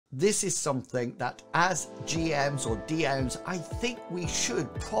This is something that as GMs or DMs, I think we should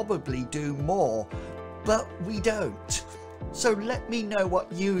probably do more, but we don't. So let me know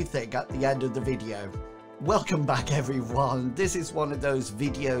what you think at the end of the video. Welcome back everyone. This is one of those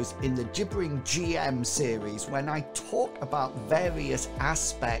videos in the Gibbering GM series when I talk about various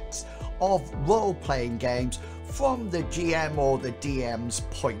aspects of role-playing games from the GM or the DM's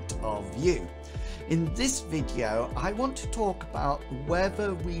point of view. In this video, I want to talk about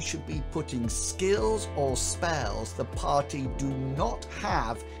whether we should be putting skills or spells the party do not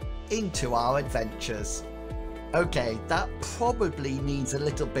have into our adventures. Okay, that probably needs a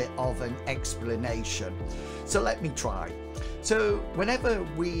little bit of an explanation, so let me try. So whenever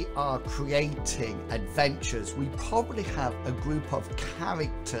we are creating adventures, we probably have a group of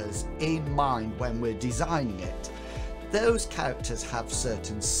characters in mind when we're designing it. Those characters have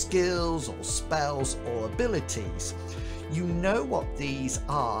certain skills or spells or abilities. You know what these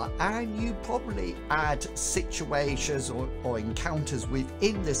are, and you probably add situations or encounters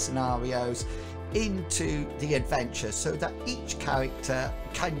within the scenarios into the adventure so that each character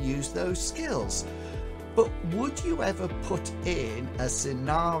can use those skills. But would you ever put in a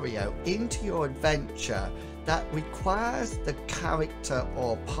scenario into your adventure that requires the character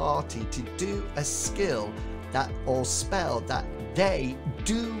or party to do a skill or spell that they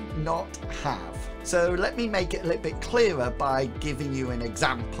do not have? So let me make it a little bit clearer by giving you an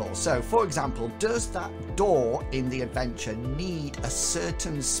example. So for example, does that door in the adventure need a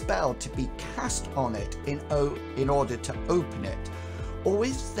certain spell to be cast on it in order to open it? Or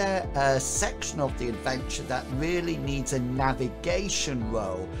is there a section of the adventure that really needs a navigation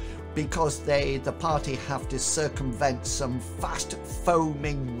roll because the party have to circumvent some fast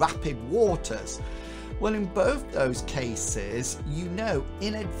foaming rapid waters? Well, in both those cases, you know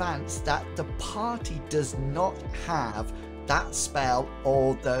in advance that the party does not have that spell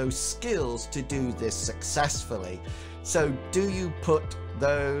or those skills to do this successfully. So do you put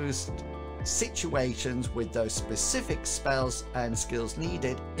those situations with those specific spells and skills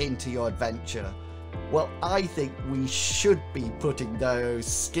needed into your adventure? Well, I think we should be putting those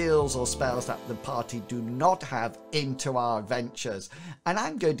skills or spells that the party do not have into our adventures. And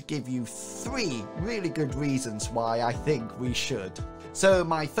I'm going to give you 3 really good reasons why I think we should. So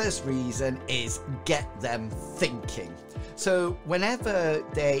my first reason is get them thinking. So whenever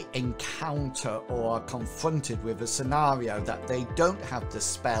they encounter or are confronted with a scenario that they don't have the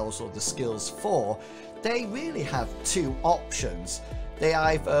spells or the skills for, they really have 2 options. They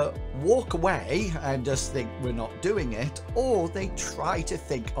either walk away and just think we're not doing it, or they try to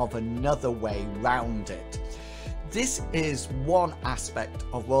think of another way round it. This is one aspect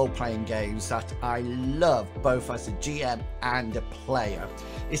of role-playing games that I love both as a GM and a player.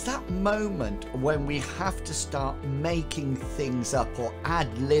 It's that moment when we have to start making things up or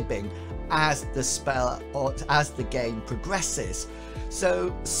ad-libbing as the spell or as the game progresses.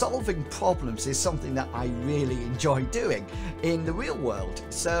 So solving problems is something that I really enjoy doing in the real world.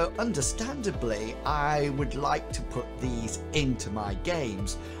 So understandably, I would like to put these into my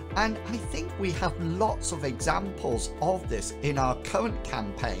games. And I think we have lots of examples of this in our current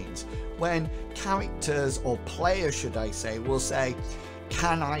campaigns when characters or players, should I say, will say,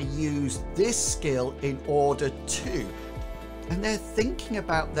 can I use this skill in order to? And they're thinking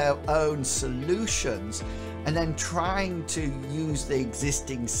about their own solutions and then trying to use the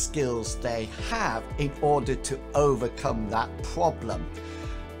existing skills they have in order to overcome that problem.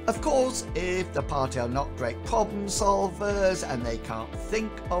 Of course, if the party are not great problem solvers and they can't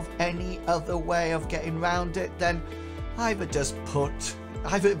think of any other way of getting around it, then either just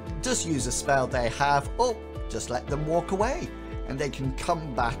use a spell they have, or just let them walk away and they can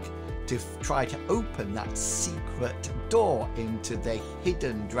come back to try to open that secret door into the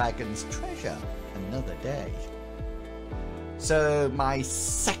hidden dragon's treasure another day. So my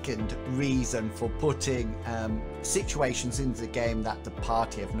second reason for putting situations into the game that the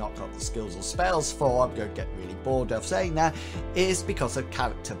party have not got the skills or spells for, I'm going to get really bored of saying that, is because of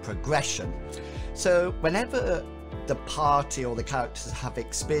character progression. So whenever the party or the characters have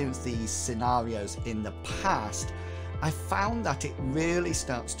experienced these scenarios in the past, I found that it really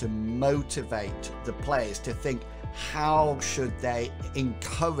starts to motivate the players to think, how should they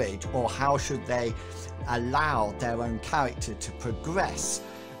encourage or how should they allow their own character to progress?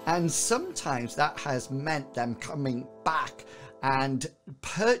 And sometimes that has meant them coming back and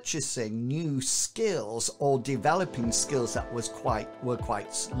purchasing new skills or developing skills that were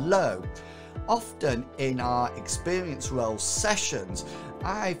quite low. Often in our experience role sessions,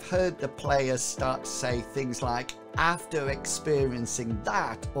 I've heard the players start to say things like, after experiencing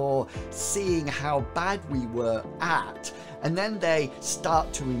that or seeing how bad we were at, and then they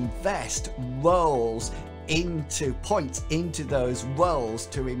start to invest roles into points into those roles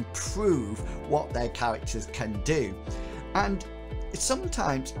to improve what their characters can do. And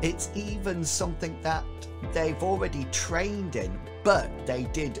sometimes it's even something that they've already trained in, but they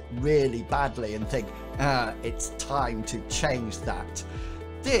did really badly and think, it's time to change that.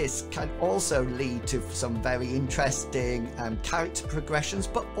 This can also lead to some very interesting character progressions,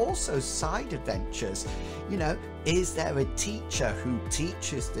 but also side adventures. You know, is there a teacher who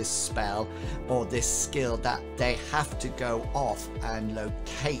teaches this spell or this skill that they have to go off and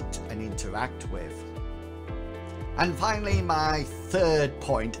locate and interact with? And finally, my third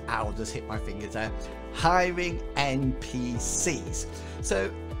point, I'll just hit my fingers there, hiring NPCs.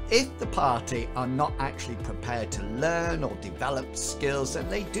 So if the party are not actually prepared to learn or develop skills, then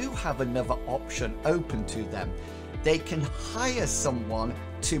they do have another option open to them. They can hire someone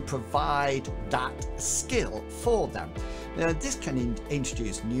to provide that skill for them. Now, this can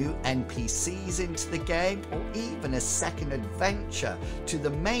introduce new NPCs into the game, or even a second adventure to the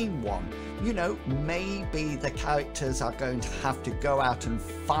main one. You know, maybe the characters are going to have to go out and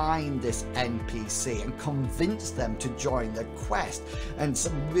find this NPC and convince them to join the quest, and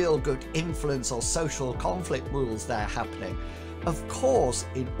some real good influence or social conflict rules there happening. Of course,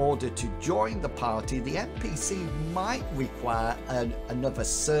 in order to join the party, the NPC might require another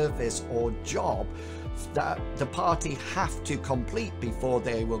service or job that the party have to complete before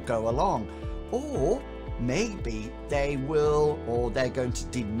they will go along. Or maybe they will, or they're going to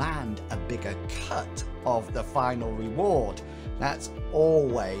demand a bigger cut of the final reward. That's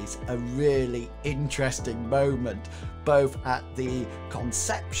always a really interesting moment, both at the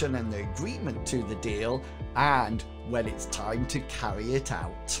conception and the agreement to the deal, and when it's time to carry it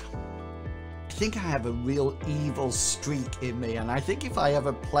out. I think I have a real evil streak in me, and I think if I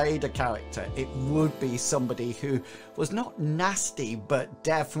ever played a character, it would be somebody who was not nasty, but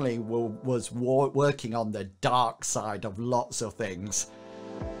definitely was working on the dark side of lots of things.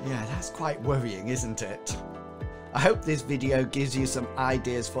 Yeah, that's quite worrying, isn't it? I hope this video gives you some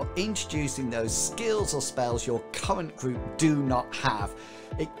ideas for introducing those skills or spells your current group do not have.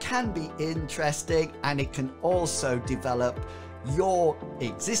 It can be interesting, and it can also develop your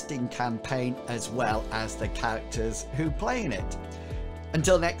existing campaign as well as the characters who play in it.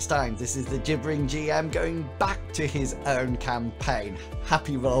 Until next time, this is the Gibbering GM going back to his own campaign.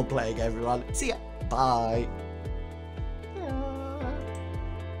 Happy role playing, everyone. See ya. Bye.